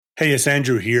Hey, it's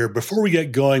Andrew here. Before we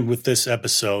get going with this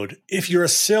episode, if you're a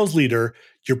sales leader,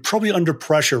 you're probably under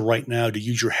pressure right now to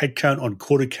use your headcount on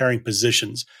quota-carrying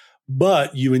positions,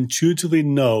 but you intuitively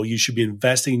know you should be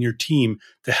investing in your team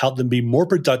to help them be more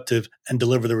productive and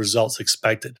deliver the results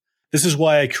expected. This is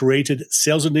why I created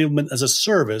Sales Enablement as a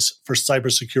Service for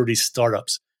cybersecurity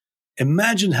startups.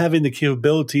 Imagine having the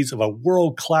capabilities of a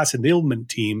world-class enablement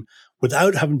team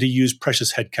without having to use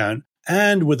precious headcount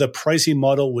and with a pricing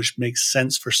model which makes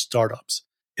sense for startups.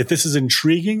 If this is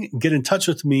intriguing, get in touch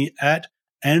with me at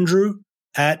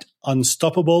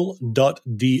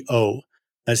andrew@unstoppable.do.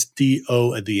 That's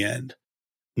D-O at the end.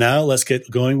 Now let's get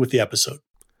going with the episode.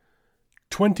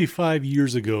 25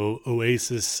 years ago,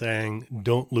 Oasis sang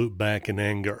 "Don't Look Back in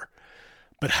Anger."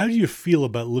 But how do you feel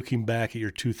about looking back at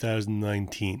your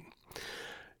 2019?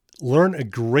 Learn a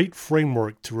great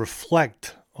framework to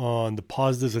reflect on the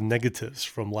positives and negatives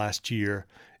from last year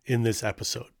in this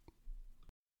episode.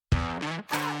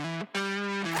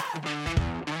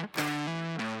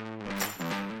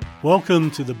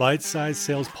 Welcome to the Bite Size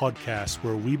Sales Podcast,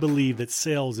 where we believe that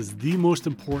sales is the most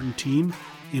important team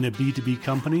in a B2B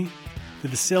company, that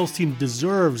the sales team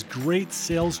deserves great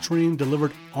sales training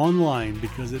delivered online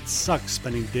because it sucks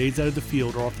spending days out of the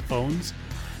field or off the phones,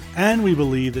 and we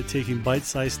believe that taking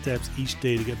bite-sized steps each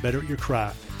day to get better at your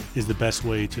craft is the best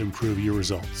way to improve your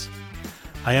results.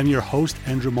 I am your host,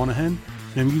 Andrew Monahan,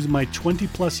 and I'm using my 20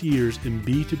 plus years in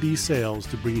B2B sales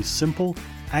to bring you simple,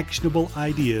 actionable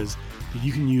ideas that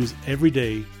you can use every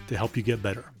day to help you get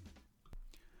better.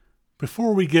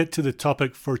 Before we get to the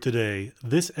topic for today,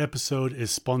 this episode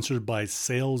is sponsored by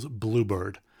Sales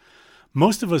Bluebird.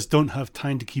 Most of us don't have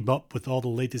time to keep up with all the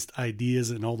latest ideas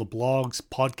and all the blogs,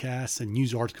 podcasts, and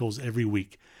news articles every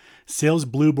week. Sales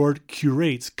Bluebird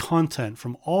curates content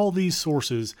from all these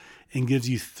sources and gives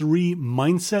you 3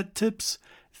 mindset tips,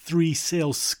 3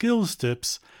 sales skills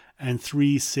tips, and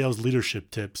 3 sales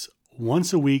leadership tips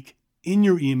once a week in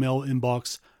your email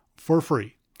inbox for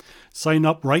free. Sign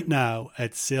up right now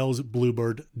at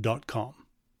salesbluebird.com.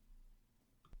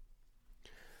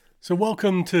 So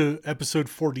welcome to episode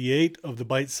 48 of the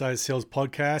Bite Size Sales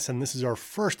Podcast, and this is our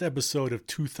first episode of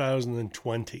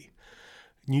 2020.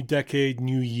 New decade,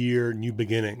 new year, new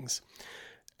beginnings.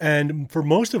 And for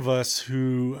most of us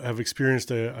who have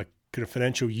experienced a kind of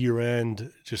financial year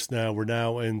end just now, we're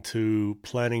now into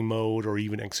planning mode or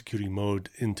even executing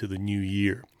mode into the new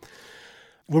year.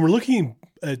 When we're looking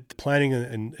at planning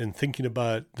and thinking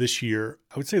about this year,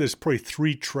 I would say there's probably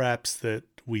 3 traps that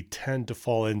we tend to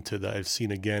fall into that I've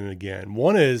seen again and again.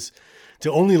 One is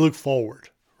to only look forward,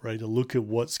 right? To look at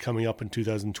what's coming up in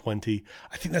 2020.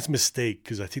 I think that's a mistake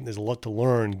because I think there's a lot to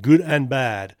learn, good and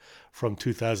bad, from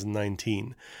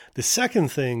 2019. The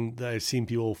second thing that I've seen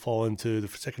people fall into, the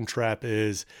second trap,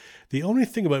 is they only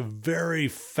think about very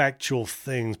factual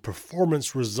things,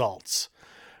 performance results,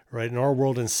 right? In our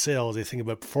world in sales, they think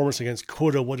about performance against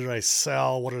quota. What did I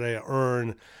sell? What did I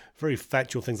earn? Very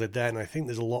factual things like that. And I think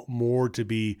there's a lot more to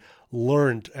be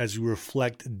learned as you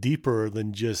reflect deeper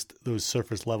than just those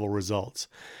surface level results.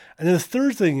 And then the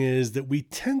third thing is that we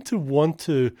tend to want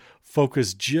to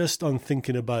focus just on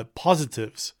thinking about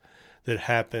positives that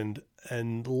happened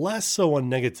and less so on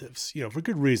negatives, for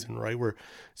good reason, right? Where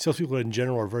salespeople in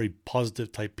general are very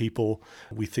positive type people.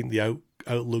 We think the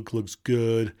outlook looks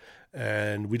good.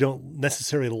 And we don't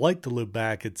necessarily like to look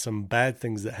back at some bad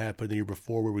things that happened the year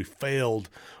before where we failed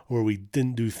or we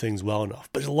didn't do things well enough.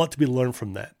 But there's a lot to be learned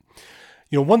from that.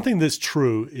 One thing that's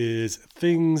true is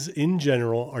things in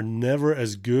general are never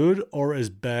as good or as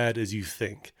bad as you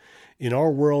think. In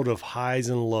our world of highs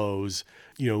and lows,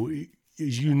 as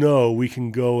we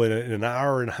can go in an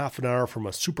hour and half an hour from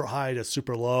a super high to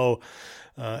super low.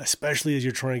 Especially as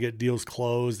you're trying to get deals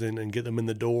closed and get them in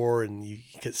the door, and you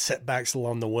get setbacks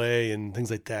along the way and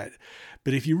things like that.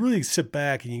 But if you really sit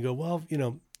back and you go, well,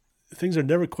 things are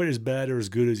never quite as bad or as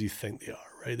good as you think they are,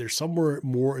 right? They're somewhere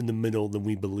more in the middle than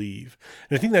we believe.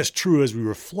 And I think that's true as we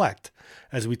reflect,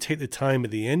 as we take the time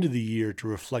at the end of the year to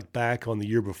reflect back on the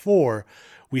year before.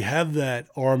 We have that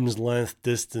arm's length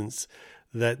distance,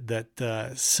 that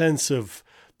sense of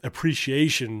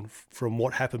appreciation from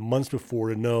what happened months before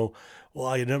to know, well,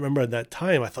 I remember at that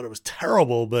time, I thought it was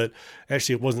terrible, but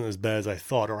actually it wasn't as bad as I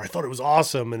thought, or I thought it was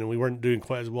awesome and we weren't doing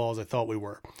quite as well as I thought we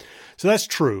were. So that's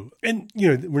true. And,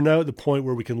 we're now at the point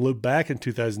where we can look back in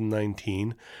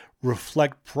 2019,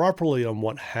 reflect properly on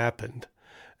what happened,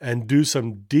 and do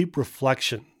some deep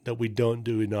reflection that we don't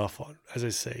do enough on. As I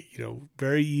say,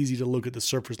 very easy to look at the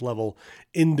surface level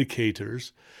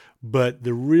indicators, But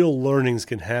the real learnings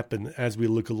can happen as we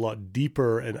look a lot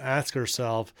deeper and ask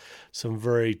ourselves some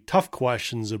very tough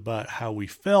questions about how we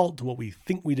felt, what we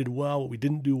think we did well, what we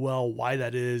didn't do well, why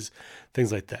that is,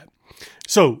 things like that.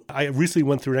 So I recently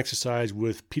went through an exercise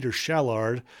with Peter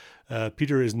Shallard.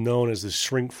 Peter is known as the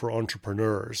shrink for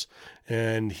entrepreneurs,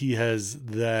 and he has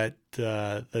that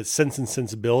sense and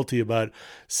sensibility about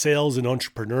sales and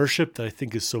entrepreneurship that I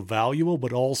think is so valuable,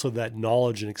 but also that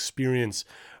knowledge and experience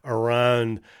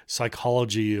around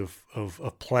psychology of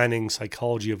planning,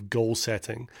 psychology of goal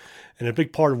setting. And a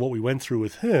big part of what we went through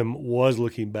with him was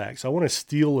looking back. So I want to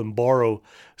steal and borrow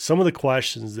some of the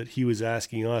questions that he was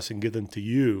asking us and give them to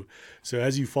you. So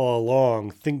as you follow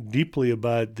along, think deeply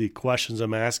about the questions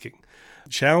I'm asking.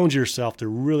 Challenge yourself to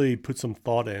really put some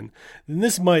thought in. And I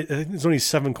think there's only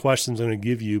 7 questions I'm going to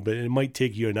give you, but it might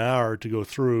take you an hour to go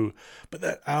through. But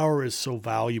that hour is so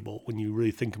valuable when you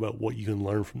really think about what you can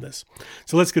learn from this.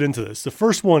 So let's get into this. The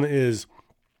first one is,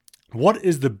 what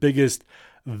is the biggest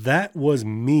 "that was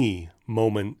me"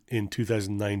 moment in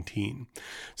 2019?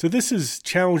 So this is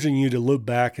challenging you to look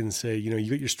back and say, you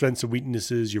got your strengths and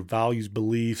weaknesses, your values,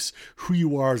 beliefs, who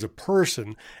you are as a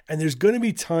person. And there's going to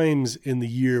be times in the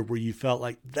year where you felt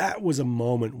like that was a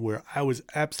moment where I was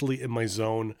absolutely in my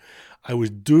zone. I was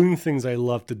doing things I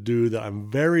love to do that I'm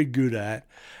very good at.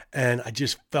 And I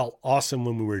just felt awesome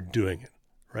when we were doing it.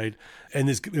 Right. And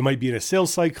it might be in a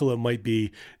sales cycle. It might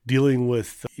be dealing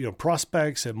with,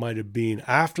 prospects. It might have been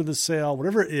after the sale,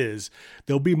 whatever it is.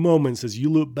 There'll be moments as you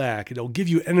look back, it'll give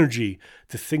you energy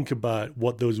to think about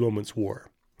what those moments were.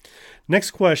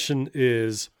 Next question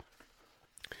is,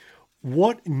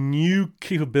 what new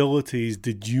capabilities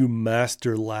did you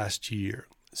master last year?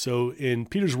 So in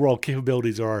Peter's world,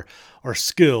 capabilities are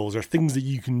skills, are things that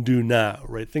you can do now,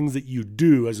 right? Things that you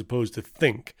do as opposed to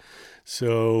think.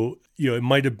 So, it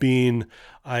might have been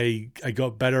I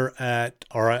got better at,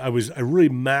 or I really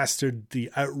mastered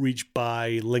the outreach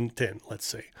by LinkedIn, let's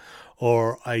say.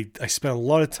 Or I spent a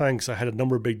lot of time, because I had a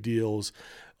number of big deals,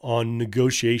 on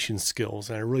negotiation skills.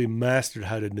 And I really mastered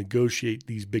how to negotiate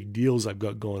these big deals I've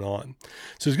got going on.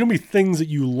 So there's going to be things that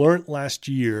you learned last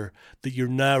year that you're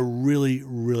now really,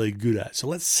 really good at. So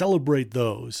let's celebrate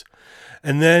those.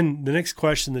 And then the next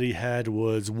question that he had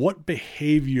was, what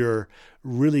behavior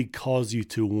really caused you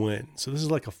to win? So this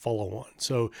is like a follow-on.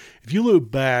 So if you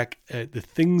look back at the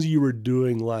things you were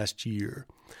doing last year,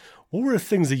 what were the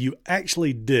things that you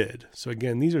actually did? So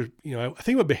again, these are, I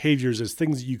think about behaviors as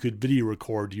things that you could video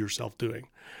record yourself doing,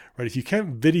 right? If you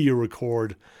can't video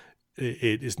record,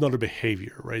 it's not a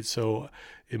behavior, right? So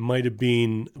it might have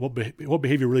been, what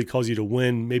behavior really caused you to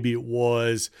win? Maybe it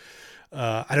was,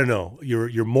 I don't know,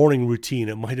 your morning routine.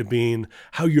 It might have been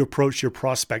how you approach your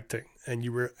prospecting. And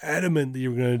you were adamant that you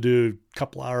were going to do a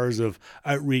couple hours of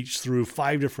outreach through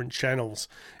 5 different channels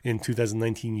in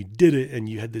 2019. You did it, and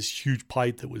you had this huge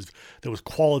pipe that was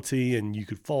quality, and you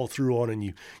could follow through on, and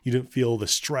you didn't feel the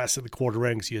stress at the quarter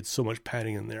end because you had so much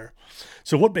padding in there.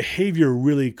 So what behavior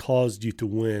really caused you to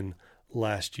win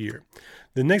last year?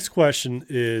 The next question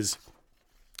is,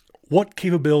 what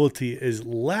capability is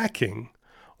lacking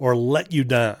or let you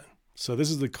down? So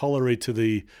this is the corollary to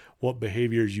the what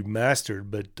behaviors you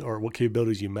mastered, or what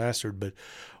capabilities you mastered, but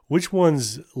which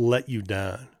ones let you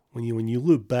down? When you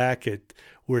look back at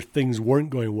where things weren't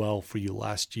going well for you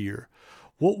last year,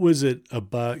 what was it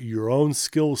about your own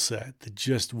skill set that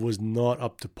just was not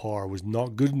up to par, was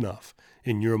not good enough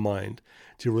in your mind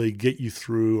to really get you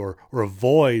through or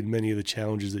avoid many of the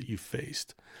challenges that you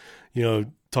faced?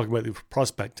 Talking about the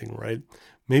prospecting, right?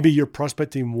 Maybe your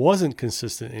prospecting wasn't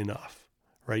consistent enough.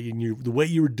 Right, and the way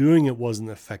you were doing it wasn't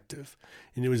effective,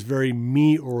 and it was very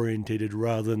me-orientated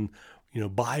rather than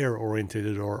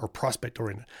buyer-oriented or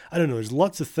prospect-oriented. I don't know. There's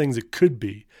lots of things it could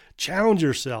be. Challenge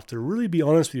yourself to really be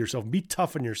honest with yourself. Be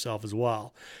tough on yourself as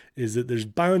well. Is that there's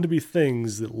bound to be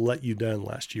things that let you down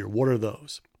last year. What are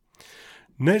those?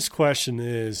 Next question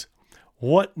is,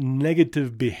 what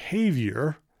negative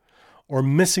behavior or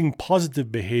missing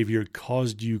positive behavior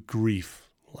caused you grief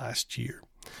last year?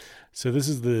 So this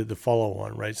is the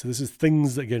follow-on, right? So this is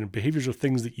things, again, behaviors are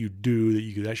things that you do that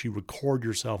you could actually record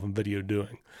yourself in video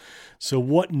doing. So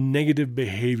what negative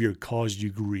behavior caused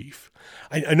you grief?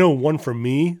 I know one for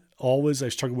me, always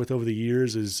I've struggled with over the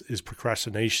years is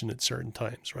procrastination at certain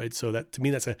times, right? So that, to me,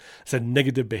 that's a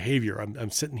negative behavior.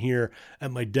 I'm sitting here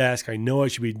at my desk. I know I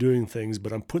should be doing things,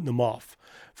 but I'm putting them off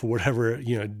for whatever,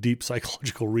 deep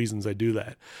psychological reasons I do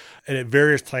that. And at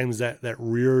various times that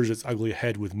rears its ugly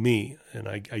head with me, and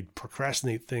I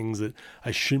procrastinate things that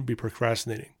I shouldn't be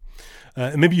procrastinating.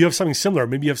 And maybe you have something similar.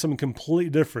 Maybe you have something completely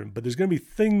different, but there's going to be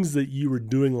things that you were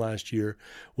doing last year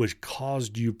which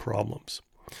caused you problems.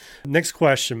 Next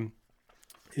question,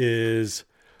 is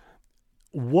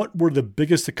what were the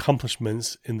biggest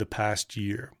accomplishments in the past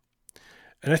year?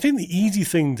 And I think the easy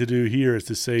thing to do here is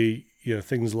to say,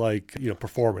 things like,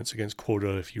 performance against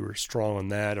quota, if you were strong on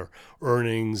that, or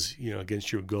earnings,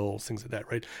 against your goals, things like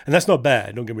that, right? And that's not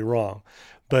bad, don't get me wrong.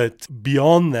 But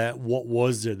beyond that, what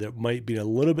was there that might be a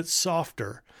little bit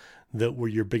softer that were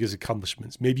your biggest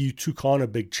accomplishments? Maybe you took on a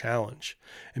big challenge,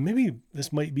 and maybe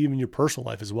this might be even your personal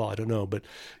life as well. I don't know, but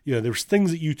there's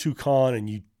things that you took on, and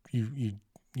you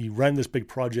ran this big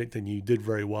project and you did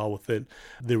very well with it.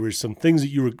 There were some things that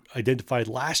you identified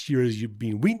last year as you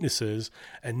being weaknesses,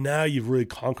 and now you've really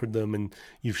conquered them and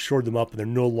you've shored them up, and they're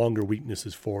no longer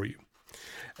weaknesses for you.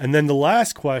 And then the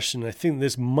last question, I think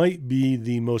this might be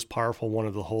the most powerful one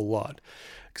of the whole lot,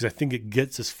 because I think it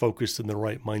gets us focused in the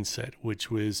right mindset, which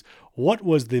was, what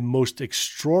was the most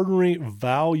extraordinary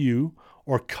value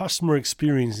or customer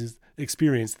experience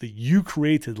that you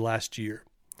created last year?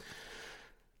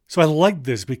 So I like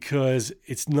this because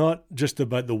it's not just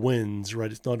about the wins,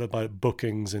 right? It's not about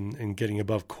bookings and getting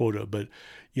above quota. But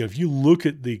if you look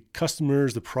at the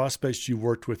customers, the prospects you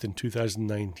worked with in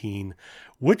 2019,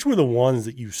 which were the ones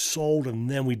that you sold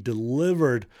and then we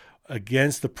delivered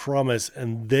against the promise,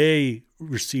 and they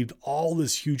received all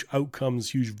this huge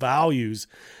outcomes, huge values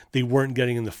they weren't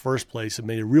getting in the first place, and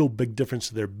made a real big difference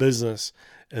to their business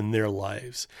and their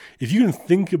lives. If you can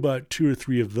think about 2 or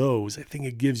 3 of those, I think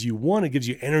it gives you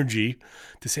energy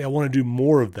to say, I want to do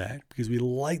more of that, because we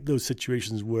like those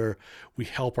situations where we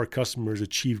help our customers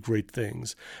achieve great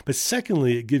things. But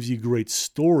secondly, it gives you great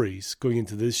stories going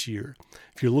into this year.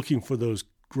 If you're looking for those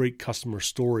great customer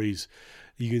stories,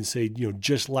 you can say,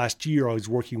 just last year I was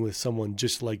working with someone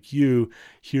just like you.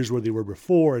 Here's where they were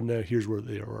before, and now here's where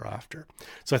they were after.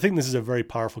 So I think this is a very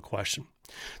powerful question.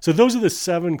 So those are the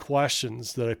 7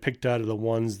 questions that I picked out of the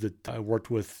ones that I worked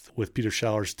with Peter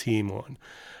Schaller's team on.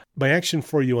 My action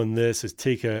for you on this is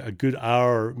take a good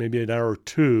hour, maybe an hour or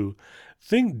 2.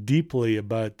 Think deeply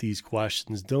about these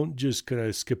questions. Don't just kind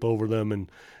of skip over them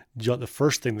and jot the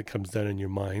first thing that comes down in your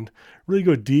mind. Really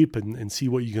go deep and see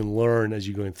what you can learn as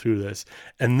you're going through this.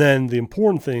 And then the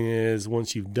important thing is,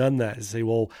 once you've done that, is say,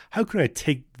 well, how can I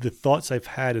take the thoughts I've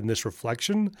had in this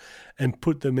reflection and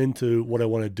put them into what I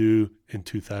want to do in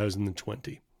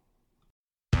 2020?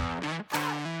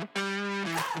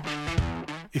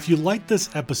 If you liked this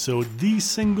episode, the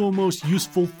single most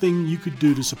useful thing you could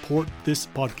do to support this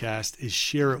podcast is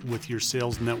share it with your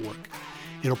sales network.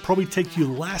 It'll probably take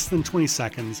you less than 20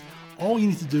 seconds. All you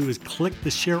need to do is click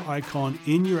the share icon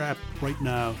in your app right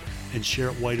now and share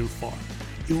it wide and far.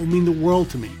 It will mean the world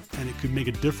to me, and it could make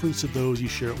a difference to those you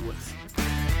share it with.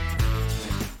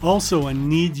 Also, I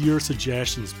need your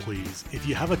suggestions, please. If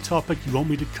you have a topic you want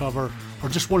me to cover or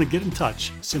just want to get in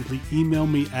touch, simply email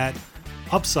me at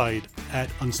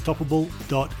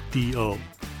upside@unstoppable.do.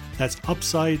 That's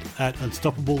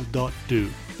upside@unstoppable.do.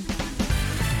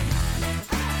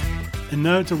 And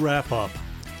now to wrap up.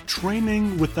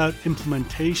 Training without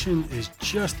implementation is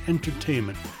just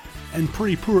entertainment, and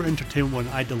pretty poor entertainment when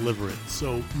I deliver it.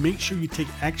 So make sure you take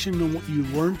action on what you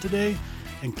learned today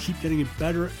and keep getting it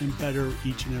better and better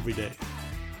each and every day.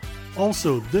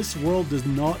 Also, this world does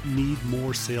not need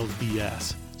more sales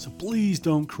BS, so please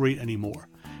don't create any more.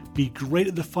 Be great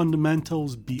at the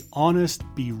fundamentals, be honest,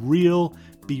 be real,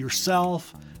 be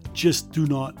yourself, just do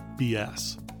not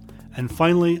BS. And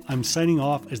finally, I'm signing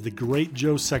off as the great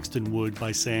Joe Sexton would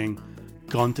by saying,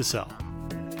 gone to sell.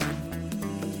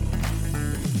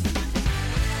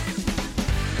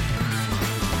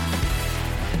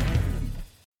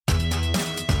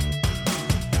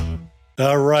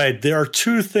 All right, there are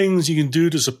 2 things you can do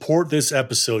to support this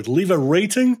episode. Leave a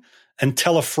rating and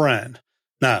tell a friend.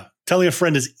 Now, telling a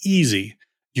friend is easy.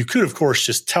 You could, of course,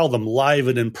 just tell them live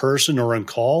and in person or on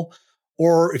call.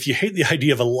 Or if you hate the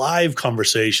idea of a live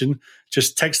conversation,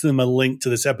 just text them a link to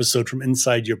this episode from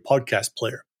inside your podcast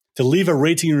player. To leave a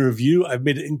rating and review, I've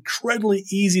made it incredibly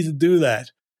easy to do that.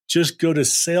 Just go to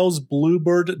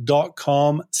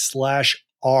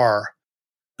salesbluebird.com/R.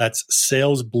 That's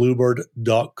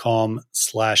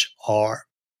salesbluebird.com/R.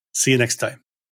 See you next time.